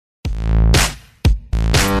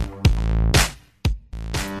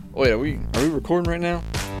Wait, are we recording right now?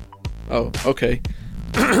 Oh, okay.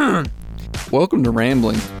 Welcome to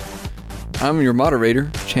Randblings. I'm your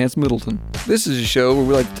moderator, Chance Middleton. This is a show where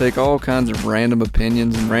we like to take all kinds of random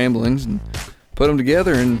opinions and ramblings and put them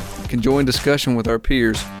together and conjoin discussion with our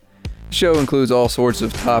peers. The show includes all sorts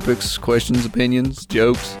of topics, questions, opinions,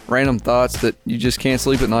 jokes, random thoughts that you just can't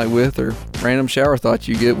sleep at night with, or random shower thoughts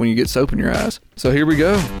you get when you get soap in your eyes. So here we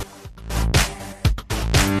go.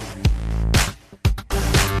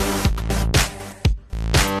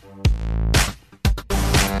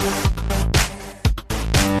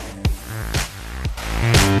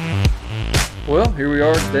 Well, here we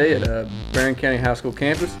are today at Barron County High School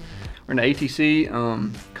campus. We're in the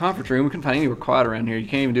ATC conference room. We couldn't find anywhere quiet around here. You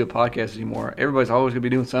can't even do a podcast anymore. Everybody's always going to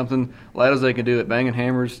be doing something, loud as they can do it, banging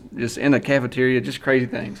hammers, just in the cafeteria, just crazy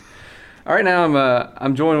things. All right, now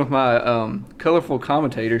I'm joined with my colorful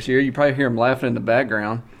commentators here. You probably hear them laughing in the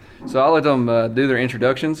background. So I'll let them do their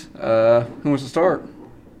introductions. Who wants to start?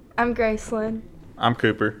 I'm Gracelyn. I'm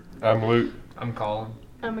Cooper. I'm Luke. I'm Colin.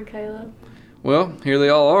 I'm Michaela. Well, here they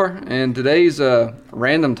all are, and today's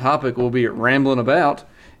random topic we'll be rambling about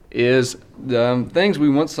is the things we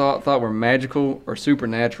once thought were magical or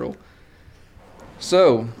supernatural.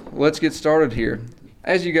 So, let's get started here.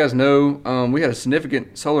 As you guys know, we had a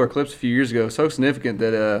significant solar eclipse a few years ago, so significant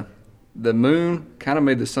that the moon kind of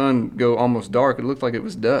made the sun go almost dark. It looked like it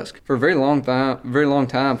was dusk. For a very long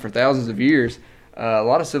time, for thousands of years, a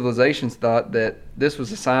lot of civilizations thought that this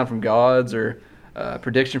was a sign from gods or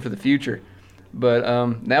prediction for the future. But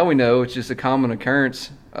now we know it's just a common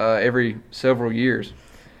occurrence every several years.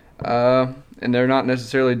 And they're not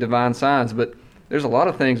necessarily divine signs, but there's a lot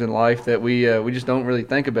of things in life that we just don't really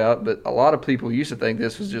think about, but a lot of people used to think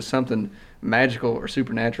this was just something magical or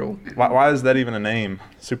supernatural. Why is that even a name,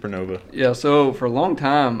 supernova? Yeah, so for a long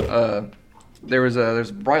time,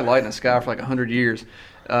 there's bright light in the sky for like 100 years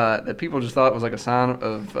that people just thought was like a sign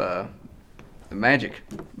of magic.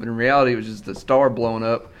 But in reality, it was just a star blowing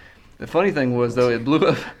up. The funny thing was, though, it blew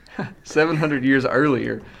up 700 years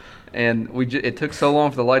earlier, and it took so long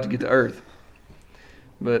for the light to get to Earth.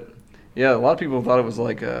 But, yeah, a lot of people thought it was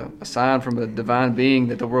like a sign from a divine being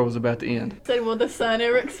that the world was about to end. So will the sun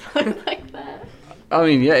ever explode like that? I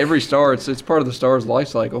mean, yeah, every star, it's part of the star's life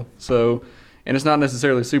cycle. So, and it's not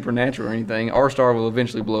necessarily supernatural or anything. Our star will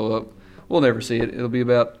eventually blow up. We'll never see it. It'll be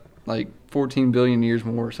about like 14 billion years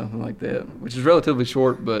more or something like that, which is relatively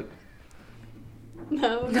short, but...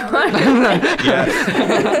 No. Yeah.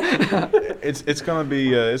 It's gonna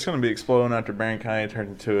be exploding after Barron County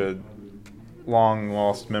turns into a long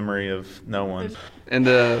lost memory of no one. And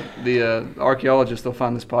the archaeologists, they'll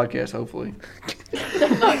find this podcast, hopefully.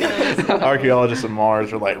 Archaeologists of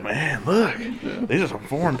Mars are like, man, look, these are some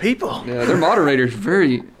foreign people. Yeah, their moderator's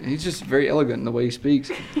he's just very elegant in the way he speaks.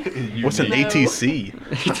 What's an ATC?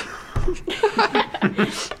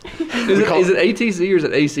 Is it ATC or is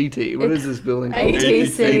it ACT? What is this building called?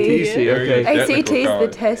 ATC. ATC, okay. ACT is the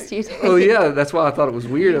test you take. Oh yeah, that's why I thought it was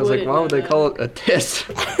weird. I was like, why would they call it a test?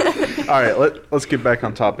 All right, let's get back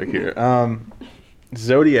on topic here.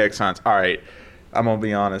 Zodiac signs. All right, I'm gonna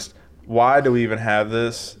be honest. Why do we even have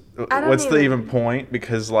this? What's the even point?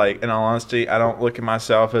 Because, like, in all honesty, I don't look at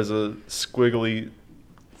myself as a squiggly.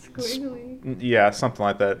 Yeah, something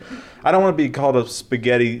like that. I don't want to be called a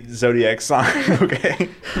spaghetti zodiac sign, okay?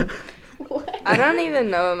 What? I don't even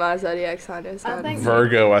know what my zodiac sign is. I think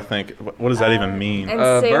Virgo, I think. What does that even mean? And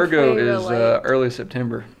Virgo safely is relate. early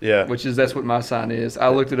September. Yeah. That's what my sign is. I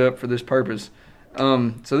looked it up for this purpose.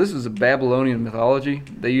 So this is a Babylonian mythology.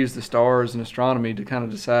 They used the stars and astronomy to kind of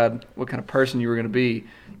decide what kind of person you were going to be.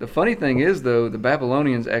 The funny thing is, though, the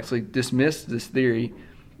Babylonians actually dismissed this theory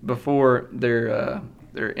before their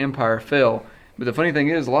empire fell. But the funny thing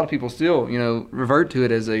is, a lot of people still, revert to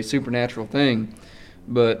it as a supernatural thing.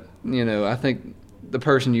 But, I think the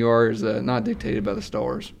person you are is not dictated by the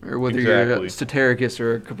stars, or whether you're a Sagittarius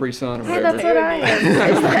or a Capri Sun or Hey, whatever. that's what I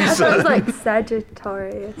am. That sounds like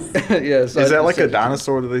Sagittarius. Yeah, Is that like a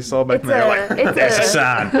dinosaur that they saw back then? They're like, that's a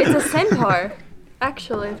sign. It's a centaur,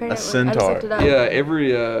 actually. Apparently. A centaur. I just looked it up. Yeah,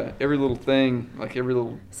 every little thing, like every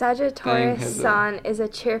little Sagittarius has a- sun is a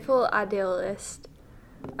cheerful idealist.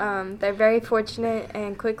 They're very fortunate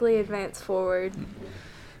and quickly advance forward.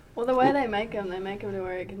 Well, the way they make them to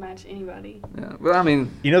where it can match anybody. Yeah, well, I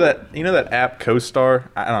mean, You know that app CoStar?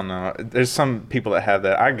 I don't know. There's some people that have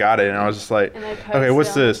that. I got it, and I was just like, And they post okay, what's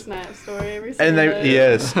it on this? Snap story every And single day.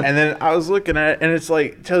 yes, and then I was looking at it, and it's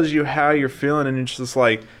like tells you how you're feeling, and it's just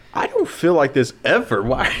like, I don't feel like this ever.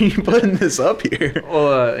 Why are you putting this up here?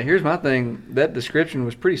 well, here's my thing. That description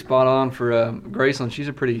was pretty spot on for Graceland. She's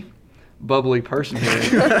a pretty bubbly person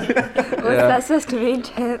here. What's that supposed to mean,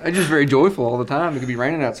 Chance? I'm just very joyful all the time. It could be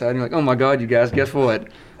raining outside, and you're like, oh my God, you guys, guess what?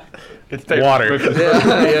 It's water.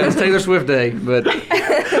 Yeah, it's Taylor Swift Day, but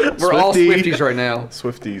we're all Swifties right now.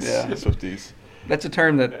 Swifties. Yeah. Swifties. That's a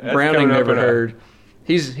term that Browning never heard.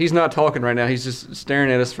 He's not talking right now. He's just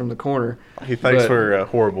staring at us from the corner. He thinks we're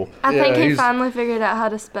horrible. I think he finally figured out how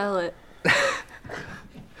to spell it.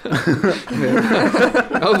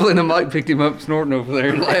 Hopefully the mic picked him up snorting over there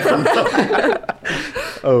and laughing.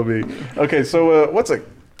 Oh, me. Okay, so what's a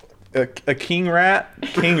king rat?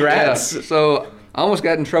 King rats? Yeah, so I almost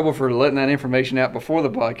got in trouble for letting that information out before the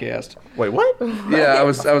podcast. Wait, what? Yeah, I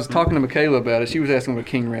was talking to Michaela about it. She was asking what a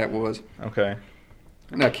king rat was. Okay.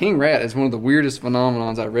 Now, king rat is one of the weirdest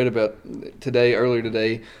phenomenons I read about earlier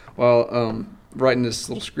today, while writing this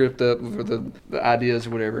little script up for the ideas or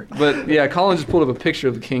whatever. But yeah, Colin just pulled up a picture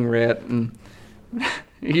of the king rat, and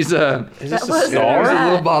he's Is this a he star? was a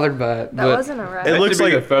little bothered by it. That wasn't a rat. It looks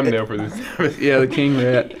like a thumbnail for this. Yeah, the king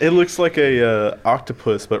rat. It looks like a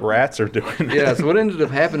octopus, but rats are doing it. Yeah, so what ended up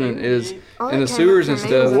happening is All in that the came sewers up and for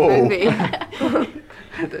me was stuff. a Whoa. movie.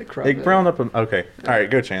 It browned up. Okay. All right,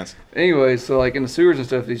 go Chance. Anyway, so like in the sewers and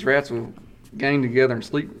stuff, these rats will gang together and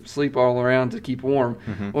sleep all around to keep warm.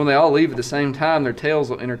 When they all leave at the same time, their tails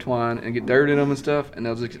will intertwine and get dirt in them and stuff, and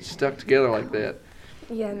they'll just get stuck together like that.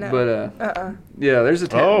 Yeah, no. But yeah, there's a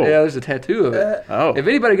there's a tattoo of it. Oh. If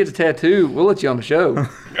anybody gets a tattoo, we'll let you on the show.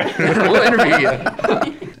 We'll interview you.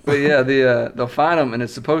 But yeah, they'll find them, and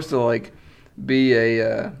it's supposed to like be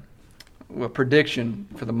a prediction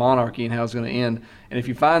for the monarchy and how it's going to end. And if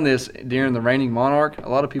you find this during the reigning monarch, a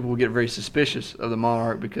lot of people will get very suspicious of the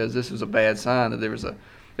monarch because this was a bad sign that there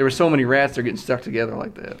were so many rats that are getting stuck together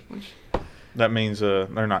like that. That means they're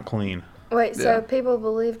not clean. Wait, Yeah. so people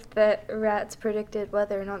believed that rats predicted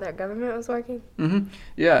whether or not their government was working? Mm-hmm.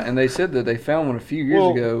 Yeah, and they said that they found one a few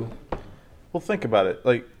years ago. Well, think about it.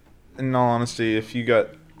 Like, in all honesty, if you got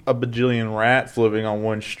a bajillion rats living on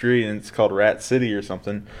one street and it's called Rat City or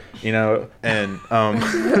something, and and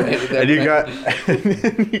you got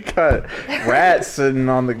rats sitting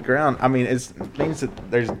on the ground. I mean, it means that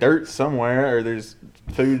there's dirt somewhere or there's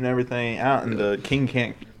food and everything out, and the king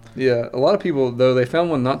can't. Yeah, a lot of people, though, they found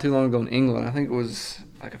one not too long ago in England. I think it was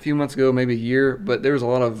like a few months ago, maybe a year, but there was a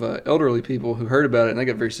lot of elderly people who heard about it, and they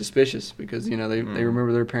got very suspicious because, they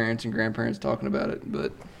remember their parents and grandparents talking about it.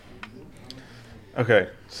 But Okay,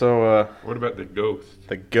 so What about the ghost?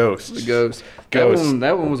 the ghost. the ghost.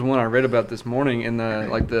 That one was one I read about this morning in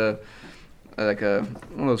one of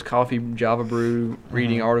those coffee Java Brew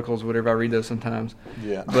reading articles, whatever. I read those sometimes.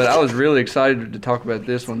 Yeah. But I was really excited to talk about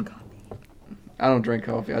this one. I don't drink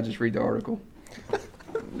coffee. I just read the article.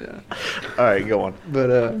 Yeah. All right, go on.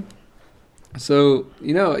 But so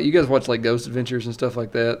you guys watch like Ghost Adventures and stuff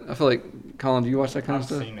like that. I feel like Colin, do you watch that kind of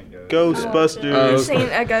stuff? Ghostbusters. Oh. I've seen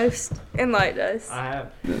a ghost in Light Dust. I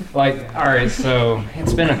have. All right, so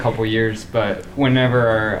it's been a couple years, but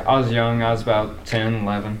whenever I was young, I was about 10,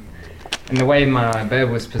 11. And the way my bed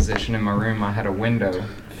was positioned in my room, I had a window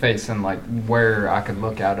facing like where I could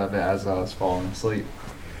look out of it as I was falling asleep.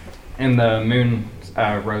 And the moon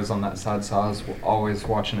rose on that side, so I was always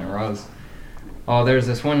watching it rise. Oh, there's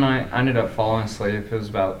this one night, I ended up falling asleep. It was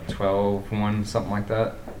about 12, 1, something like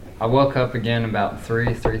that. I woke up again about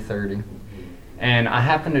 3:30. And I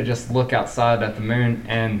happened to just look outside at the moon,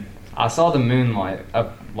 and I saw the moonlight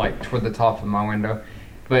up like toward the top of my window,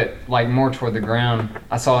 but like more toward the ground.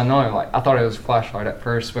 I saw another light. I thought it was a flashlight at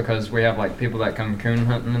first because we have like people that come coon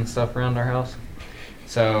hunting and stuff around our house.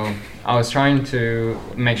 So I was trying to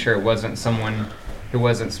make sure it wasn't someone who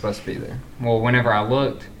wasn't supposed to be there. Well, whenever I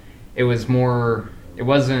looked, it was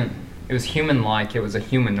human-like. It was a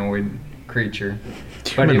humanoid creature,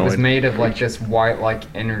 but it was made of like this white-like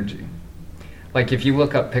energy. Like if you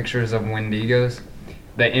look up pictures of Wendigos,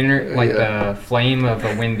 the flame of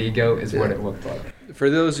a Wendigo is what it looked like. For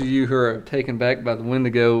those of you who are taken back by the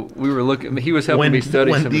Wendigo, he was helping me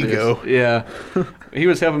study some of this. Yeah. He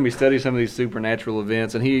was helping me study some of these supernatural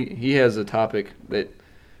events, and he has a topic that,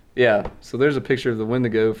 yeah. So there's a picture of the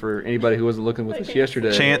Wendigo for anybody who wasn't looking with us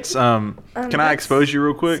yesterday. Chance, can I expose you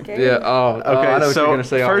real quick? Scary. Yeah. Oh, Okay, I know what so you're gonna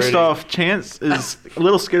say first already. off, Chance is a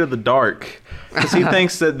little scared of the dark. Because he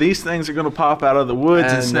thinks that these things are going to pop out of the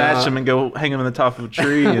woods and snatch him and go hang him in the top of a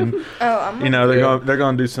tree, and they're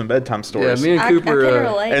going to do some bedtime Yeah, stories. me and Cooper. I can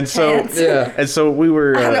relate, and so Chance. and so we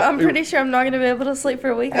were. I'm pretty sure I'm not going to be able to sleep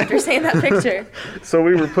for a week after seeing that picture. So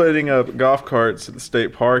we were putting up golf carts at the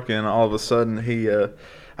state park, and all of a sudden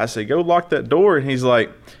I said, "Go lock that door," and he's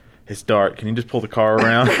like, "It's dark. Can you just pull the car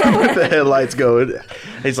around with the headlights going?"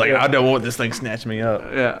 He's like, "I don't want this thing snatch me up."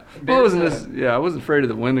 Yeah. Well, I wasn't afraid of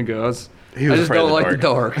the Wendigo. He I was just afraid of don't the like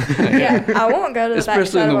dark. the dark. Yeah, I won't go to the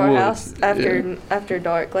Especially backside in of the our woods. house after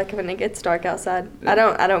dark. Like when it gets dark outside, I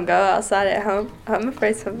don't go outside at home. I'm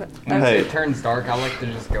afraid of it. Once Hey. it turns dark, I like to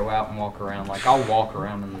just go out and walk around. Like I'll walk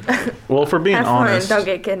around in the dark. Well, if we're being Have fun, honest, don't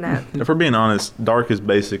get kidnapped. if we're being honest, dark is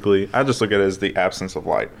basically, I just look at it as the absence of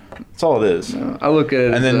light. That's all it is. I look at it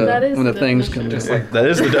And as, then- That is when the the things definition. come in. Just like That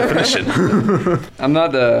is the definition. I'm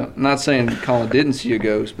not saying Colin didn't see a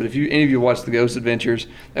ghost, but if any of you watch the Ghost Adventures,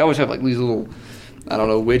 they always have like these little, I don't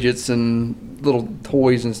know, widgets and little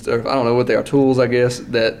toys and stuff. I don't know what they are, tools, I guess,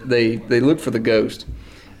 that they look for the ghost.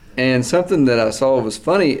 And something that I saw was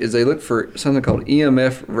funny is they look for something called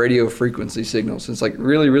EMF radio frequency signals. It's like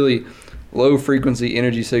really, really low frequency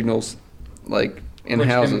energy signals, like in which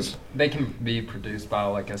houses. they can be produced by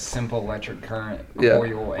like a simple electric current, Yeah.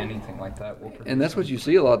 oil, anything like that. Will produce And that's what them. you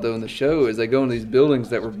see a lot though in the show is they go into these buildings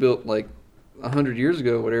that were built like 100 years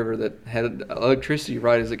ago, whatever, that had electricity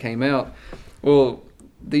right as it came out. Well,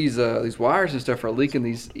 these wires and stuff are leaking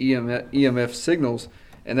these EMF signals,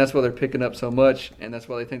 and that's why they're picking up so much, and that's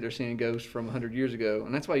why they think they're seeing ghosts from 100 years ago,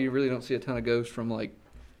 and that's why you really don't see a ton of ghosts from like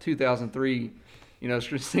 2003,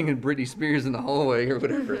 singing Britney Spears in the hallway or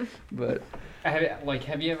whatever. But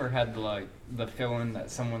Have you ever had like the feeling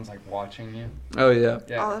that someone's like watching you? oh yeah,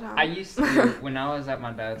 Yeah. All the time. I used to when I was at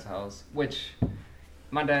my dad's house, which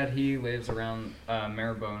my dad he lives around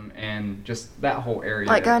Maribone and just that whole area.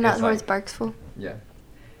 Like going out is, towards like, Barksville. Yeah.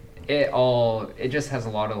 It just has a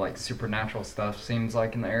lot of like supernatural stuff seems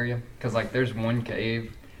like in the area because like there's one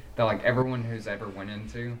cave that like everyone who's ever went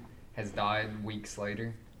into has died weeks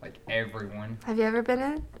later. Like everyone. Have you ever been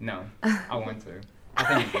in? No, I want to.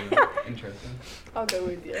 I think it'd be interesting. I'll go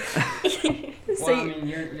with you. Well, I mean,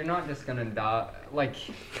 you're not just gonna die. Like,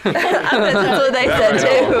 That's what they said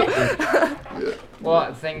too. well,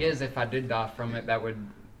 the thing is, if I did die from it, that would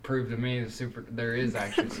prove to me there is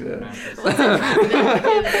actually supernatural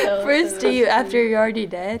stuff. First, do you after you're already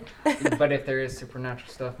dead? But if there is supernatural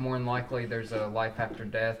stuff, more than likely there's a life after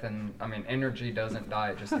death, and I mean, energy doesn't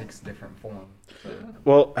die; it just takes a different form. So,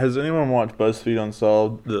 Well, has anyone watched BuzzFeed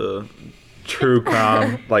Unsolved, the true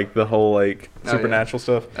crime, like the whole like Oh, yeah. supernatural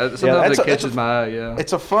stuff? sometimes that's it a- catches my eye. Yeah,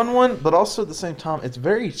 It's a fun one, but also at the same time, it's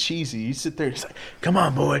very cheesy. You sit there, it's like, "Come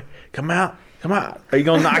on, boy, come out, come out. Are you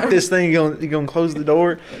gonna knock this thing? You gonna close the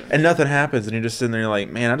door?" And nothing happens, and you're just sitting there, like,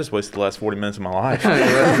 "Man, I just wasted the last 40 minutes of my life."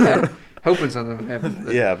 Yeah. Hoping something would happen.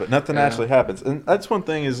 Yeah, but nothing Yeah. actually happens. And that's one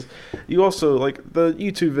thing is you also, like, the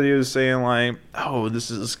YouTube videos saying, like, "Oh, this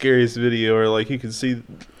is the scariest video," or, like, you can see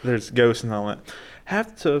there's ghosts and all that.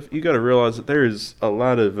 You got to realize that there is a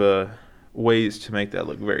lot of ways to make that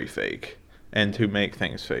look very fake and to make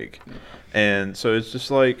things fake. And so it's just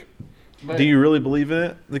like, but do you really believe in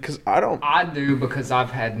it? Because I don't. I do because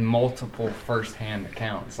I've had multiple first-hand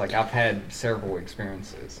accounts. Like I've had several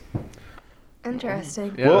experiences.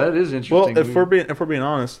 Interesting. Yeah, that is interesting. Well, if we're being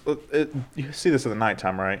honest, you see this at the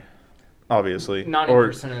nighttime, right? Obviously. 90% Or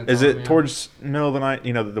of the is time, it yeah. towards middle of the night?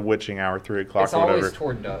 You know, the witching hour, 3 o'clock It's or always whatever.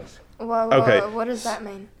 toward dusk. Well, Okay. what does that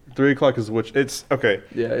mean? 3 o'clock is the witch. It's okay.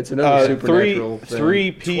 yeah, it's another 3 supernatural thing.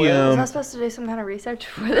 3 Was p.m. I supposed to do some kind of research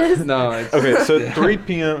for this? No, it's, Okay, so yeah. 3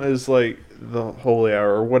 p.m. is like the holy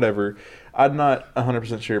hour or whatever. I'm not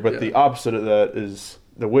 100% sure, but Yeah. the opposite of that is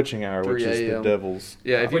the witching hour, which 3 is the a.m. devil's.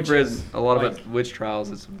 Yeah, if you've Which read is, a lot like- about witch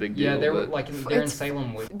trials, it's a big deal. Yeah, they're but, like they're in It's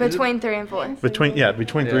Salem. Between 3 and 4. Between 3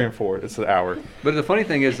 Yeah. and 4, it's the hour. but the funny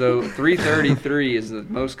thing is, though, 3:33 is the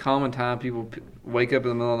most common time people wake up in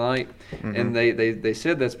the middle of the night, and they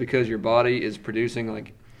said that's because your body is producing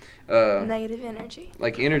like Negative energy.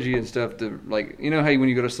 like energy and stuff to like how when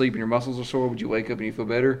you go to sleep and your muscles are sore, would you wake up and you feel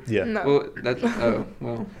better? Yeah. No. Well, that's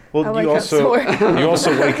well. Well, I wake you up also sore. you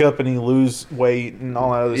also wake up and you lose weight and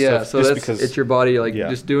all that other Yeah, stuff so just that's because it's your body like Yeah.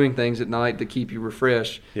 just doing things at night to keep you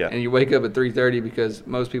refreshed. Yeah. And you wake up at 3:30 because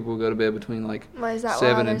most people go to bed between like Why is that? 7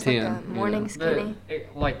 Well, and there's 10. like a morning skinny.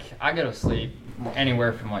 Like I go to sleep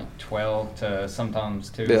anywhere from like 12 to sometimes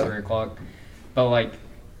 2 Yeah. 3 o'clock, but like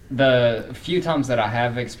the few times that I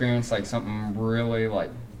have experienced like something really like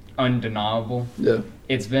undeniable, Yeah.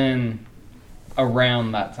 it's been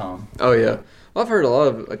around that time. Oh yeah. Well, I've heard a lot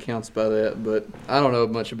of accounts about that, but I don't know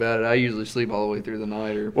much about it. I usually sleep all the way through the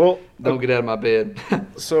night or Well, don't get out of my bed.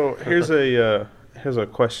 so here's a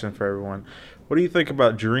question for everyone. What do you think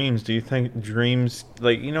about dreams? Do you think dreams,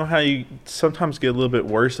 like, you know how you sometimes get a little bit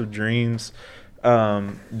worse of dreams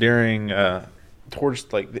during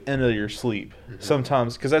towards like the end of your sleep?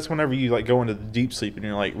 Sometimes, because that's whenever you like go into the deep sleep and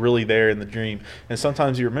you're like really there in the dream. And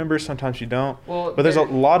sometimes you remember, sometimes you don't. Well, But there's a there-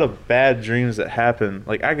 lot of bad dreams that happen.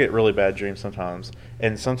 Like I get really bad dreams sometimes,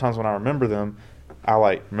 and sometimes when I remember them, I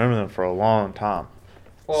like remember them for a long time.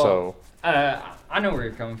 Well, So I I know where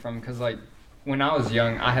you're coming from, because like when I was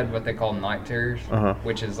young, I had what they call night terrors,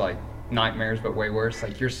 which is like nightmares but way worse.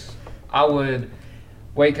 Like I would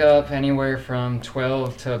wake up anywhere from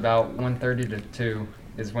 12 to about 1:30 to 2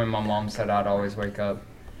 is when my mom said I'd always wake up,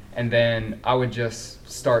 and then I would just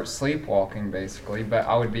start sleepwalking basically. But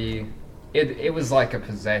I would be, it was like a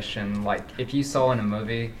possession. Like if you saw in a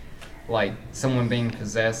movie, like someone being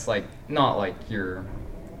possessed, like not like your,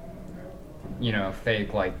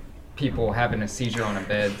 fake like people having a seizure on a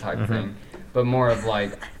bed type thing, but more of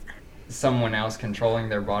like someone else controlling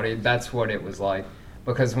their body. That's what it was like,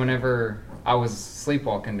 because whenever I was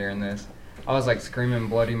sleepwalking during this, I was like screaming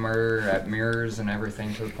bloody murder at mirrors and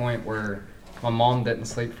everything, to the point where my mom didn't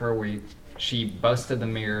sleep for a week. She busted the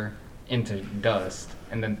mirror into dust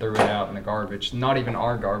and then threw it out in the garbage. Not even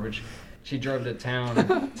our garbage. She drove to town to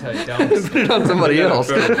dump Put it on somebody else.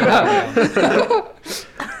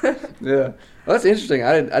 Yeah, well, that's interesting.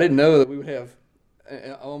 I didn't know that we would have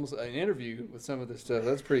almost an interview with some of this stuff.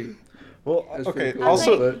 That's pretty. Well, That's okay. pretty cool.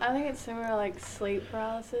 Also, I think it's similar to like sleep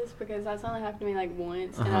paralysis, because that's only happened to me like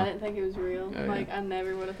once, and I didn't think it was real. Oh, yeah. Like I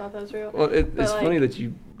never would have thought that was real. Well, But, it's like, funny that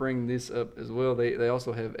you bring this up as well. They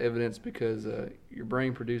also have evidence because your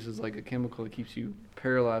brain produces like a chemical that keeps you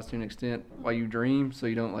paralyzed to an extent while you dream, so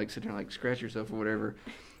you don't like sit there and like scratch yourself or whatever.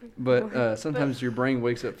 But sometimes your brain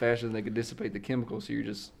wakes up faster than they can dissipate the chemical, so you're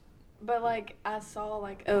just. But like I saw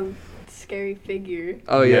like a scary figure.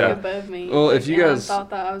 Oh, yeah. Above me. Well, like, if you and guys- I thought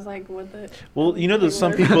that, I was like, what the? well, there's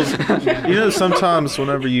some people. Sometimes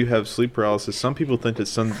whenever you have sleep paralysis, some people think that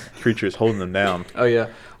some creature is holding them down. Oh yeah.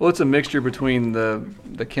 Well, it's a mixture between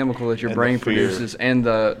the chemical that your And brain the fear. produces and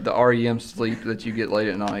the REM sleep that you get late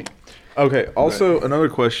at night. Okay. Also, another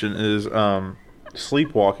question is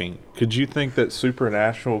sleepwalking. Could you think that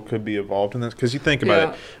supernatural could be involved in this? Because you think about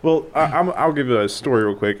Yeah. it. Well, I'll give you a story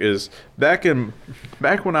real quick. Is back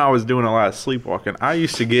when I was doing a lot of sleepwalking, I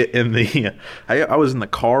used to get in the. I was in the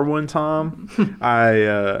car one time.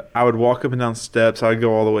 I would walk up and down steps. I would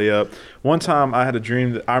go all the way up. One time, I had a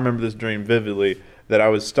dream. I remember this dream vividly. That I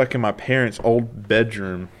was stuck in my parents' old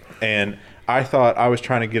bedroom, and I thought I was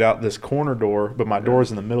trying to get out this corner door, but my door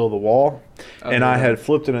is in the middle of the wall, and I had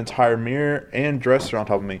flipped an entire mirror and dresser on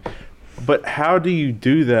top of me. But how do you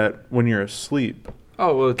do that when you're asleep?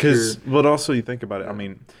 Oh well, Because, but also you think about it. I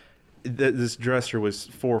mean, this dresser was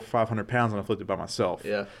 400 or 500 pounds, and I flipped it by myself.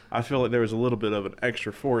 Yeah. I feel like there was a little bit of an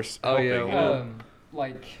extra force. Oh, helping, yeah, you well-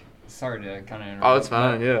 know? Sorry to kind of interrupt. Oh, it's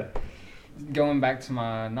fine. Yeah. Going back to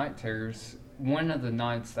my night terrors, one of the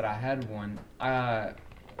nights that I had one,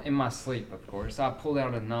 in my sleep, of course, I pulled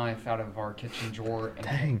out a knife out of our kitchen drawer,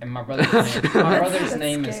 and my brother's That's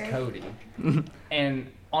name is scary. Cody.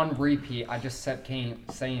 And on repeat, I just kept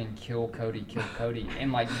saying, "Kill Cody, kill Cody,"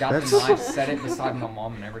 and like got the knife, set it beside my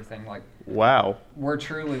mom and everything. Like, Wow. we're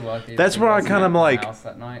truly lucky. That's that he where I wasn't kinda at my like- house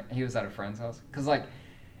that night. He was at a friend's house, cause like.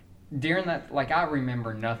 During that, like, I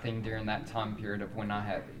remember nothing during that time period of when I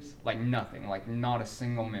had these. Like, nothing. Like, not a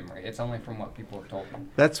single memory. It's only from what people have told me.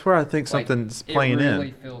 That's where I think Like, something's playing It really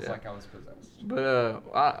in. feels Yeah. like I was possessed. But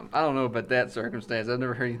I don't know about that circumstance. I've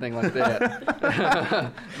never heard anything like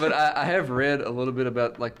that. But I have read a little bit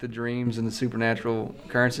about like the dreams and the supernatural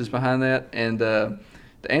occurrences behind that. And to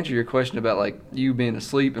answer your question about like you being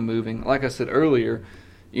asleep and moving, like I said earlier,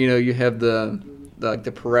 you have the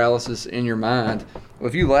paralysis in your mind. Well,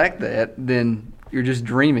 if you lack that, then you're just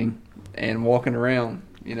dreaming and walking around.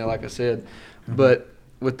 Like I said. But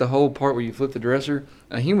with the whole part where you flip the dresser,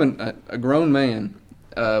 a grown man,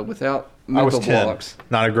 without I was mental 10, blocks.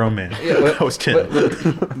 not a grown man. Yeah, but, I was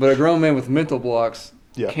 10. But a grown man with mental blocks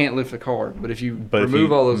Yeah. can't lift a car. But if you But if remove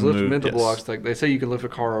you all those move- mental yes. blocks, like they say you can lift a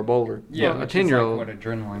car or a boulder. Yeah, Well, a which is, like, 10-year-old. what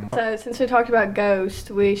adrenaline. So since we talked about ghosts,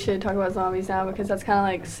 we should talk about zombies now, because that's kind of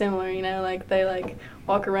like similar, like they like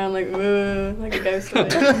walk around like like a ghost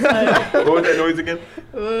would. What was that noise again?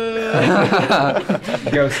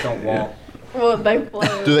 Ghosts don't walk. Well, they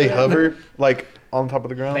float. Do they hover like on top of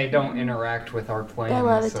the ground? They don't interact with our They plane.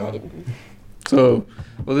 levitate. So,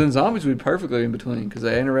 well then zombies would be perfectly in between because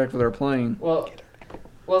they interact with our plane. Well,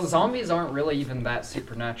 zombies aren't really even that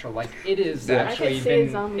supernatural. Like, it is Yeah. actually I could see a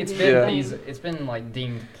been. zombie It's being been a these. It's been like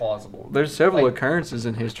deemed plausible. There's several Like- occurrences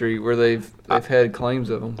in history where they've had claims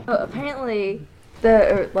of them. Well, apparently,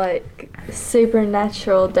 the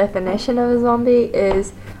supernatural definition of a zombie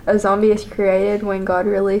is a zombie is created when God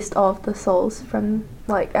released all of the souls from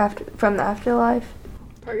the afterlife.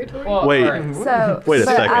 Purgatory. Well, Wait. alright. So, Wait a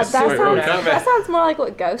but, second. that sounds more like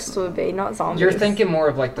what ghosts would be, not zombies. You're thinking more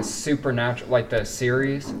of like the supernatural, like the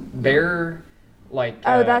series. They're like.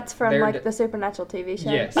 Oh, that's from they're like the Supernatural TV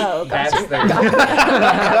show. Yes. Oh, That's gotcha.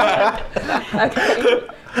 their. Okay.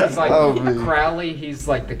 He's like man. Crowley. He's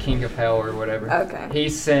like the king of hell or whatever. Okay.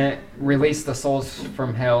 He released the souls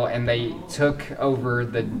from hell, and they took over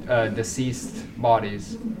the deceased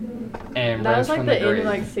bodies and That rose was like from the the end grave. of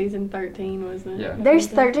like season 13, wasn't it? Yeah. There's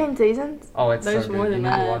 13 seasons. Oh, it's There's so more good. than You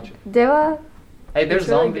need to that. watch it. Do I? Hey, there's It's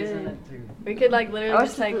really zombies in good. it too. We could like literally Oh,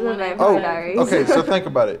 just take it's one the episode. Oh, Diaries. okay. So think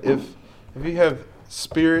about it. If you have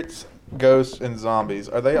spirits, ghosts, and zombies,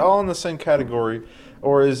 are they all in the same category,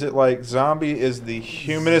 or is it like zombie is the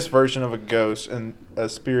humanist version of a ghost, and a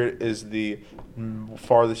spirit is the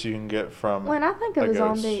farthest you can get from? When I think of a ghost?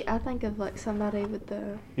 zombie, I think of like somebody with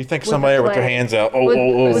the You think with somebody the with their plague. hands out? with,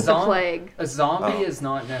 with the Zom- plague. A zombie Oh. is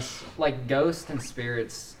not necessarily like ghosts and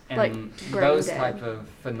spirits and Like brain those dead. type of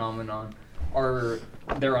phenomenon are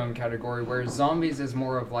their own category. Whereas zombies is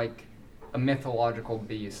more of like a mythological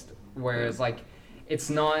beast. Whereas like it's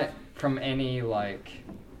not from any like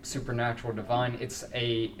supernatural divine. It's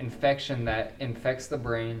a infection that infects the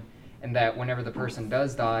brain, and that whenever the person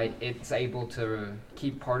does die, it's able to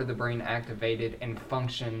keep part of the brain activated and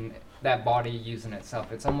function that body using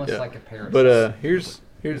itself. It's almost Yeah. like a parasite. But here's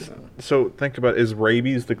so think about, is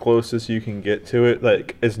rabies the closest you can get to it?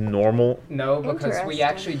 Like, is normal? No, because we Interesting.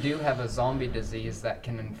 actually do have a zombie disease that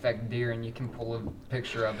can infect deer, and you can pull a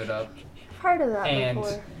picture of it up, I've heard of that and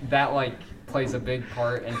before. that like plays a big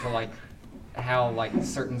part into like how like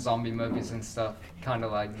certain zombie movies and stuff kind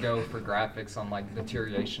of like go for graphics on like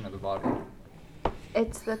deterioration of the body.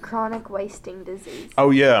 It's the chronic wasting disease.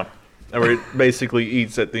 Oh yeah, where it basically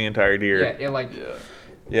eats at the entire deer. Yeah, it like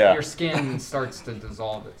Yeah. your skin starts to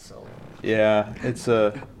dissolve itself. Yeah, it's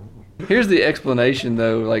a. Here's the explanation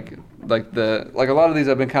though, like a lot of these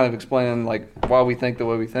I've been kind of explaining like why we think the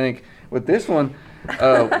way we think. With this one,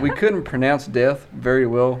 we couldn't pronounce death very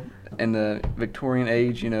well in the Victorian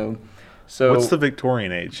age, you know. So What's the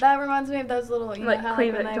Victorian age? That reminds me of those little, you Like know how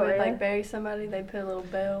Queen like when they would Victoria? like bury somebody, they put a little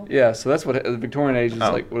bell. yeah, so that's what the Victorian age is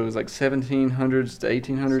Oh. like. What it was like 1700s to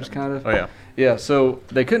 1800s kind of. Oh yeah. Yeah, so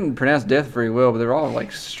they couldn't pronounce death very well, but they were all like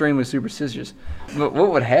extremely superstitious. But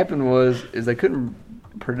what would happen is they couldn't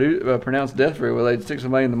pronounce death very well. They'd stick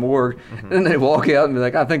somebody in the morgue, and then they'd walk out and be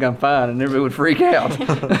like, "I think I'm fine," and everybody would freak out.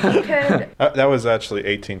 Could That was actually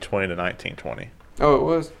 1820 to 1920. Oh, it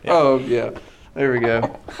was. Yeah. Oh, yeah. There we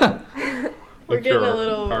go. We're Look getting for a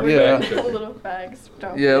little, our we're fact getting a check. little facts.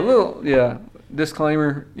 Yeah, a little. Yeah.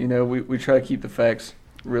 Disclaimer. You know, we try to keep the facts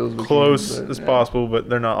real as we Close can. but, as yeah. possible, but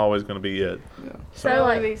they're not always going to be it. Yeah. So So,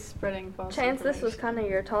 like like, be spreading false Chance, this was information. kind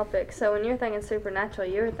of your topic. So when you're thinking supernatural,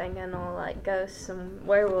 you were thinking all like ghosts and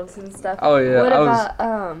werewolves and stuff. Oh, yeah, What I was-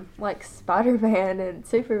 about like Spider-Man and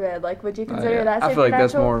Superman? Like, would you Oh, consider yeah. that I feel like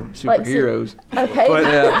that's supernatural? more Like, superheroes. Okay. But-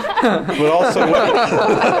 Yeah. But also,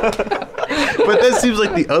 but that seems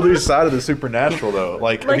like the other side of the supernatural, though.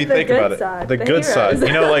 Like Like if you the think good about it, side, the the good side. heroes.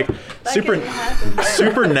 You know, like That could happen.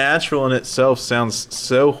 supernatural in itself sounds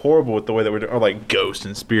so horrible with the way that we're doing. Or like ghosts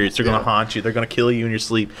and spirits, they're gonna haunt you. They're gonna kill you in your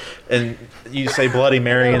sleep. And you say Bloody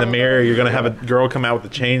Mary in the mirror, you're gonna have a girl come out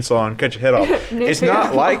with a chainsaw and cut your head off. It's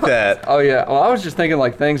not like that. Oh yeah. Well, I was just thinking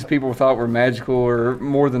like things people thought were magical or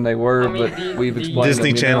more than they were, I mean, but do you- we've do you- explained Disney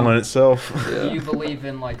them, you Channel know? in itself. Yeah. Do you believe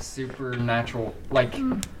in like supernatural, like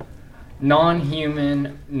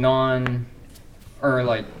non-human, or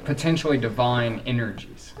like potentially divine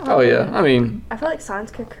energies? Oh yeah. I mean, I feel like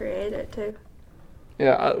science could create it too.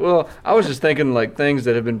 yeah. Well, I was just thinking like things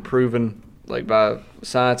that have been proven like by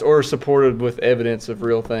science or supported with evidence of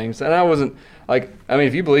real things. And I wasn't like, I mean,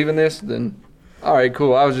 if you believe in this, then all right,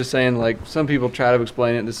 cool. I was just saying like some people try to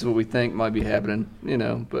explain it. This is what we think might be happening, you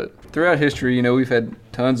know. But throughout history, you know, we've had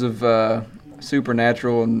tons of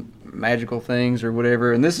supernatural and magical things or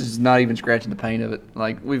whatever, and this is not even scratching the paint of it.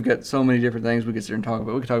 Like we've got so many different things we could sit here and talk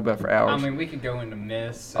about. We could talk about for hours. I mean, we could go into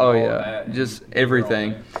myths. And Oh all yeah, that and just we could go all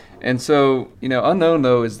everything. day. And so, you know, unknown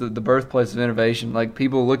though is the birthplace of innovation. Like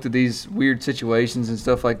people looked at these weird situations and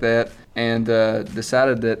stuff like that, and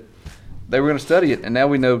decided that they were going to study it. And now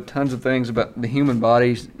we know tons of things about the human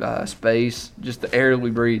body, space, just the air that we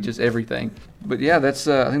breathe, just everything. But yeah, that's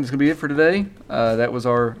I think that's gonna be it for today. That was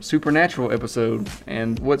our supernatural episode,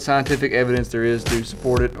 and what scientific evidence there is to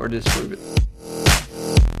support it or disprove it.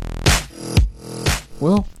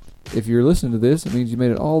 Well, if you're listening to this, it means you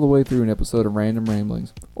made it all the way through an episode of Random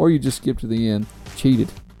Ramblings, or you just skipped to the end,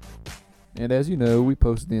 cheated. And as you know, we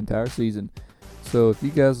posted the entire season. So if you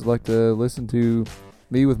guys would like to listen to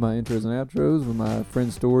me with my intros and outros, with my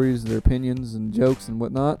friends' stories, their opinions and jokes and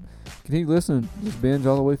whatnot, continue listening. Just binge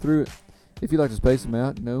all the way through it. If you'd like to space them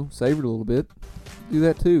out, you know, savor it a little bit, do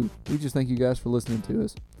that too. We just thank you guys for listening to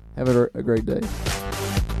us. Have a great day.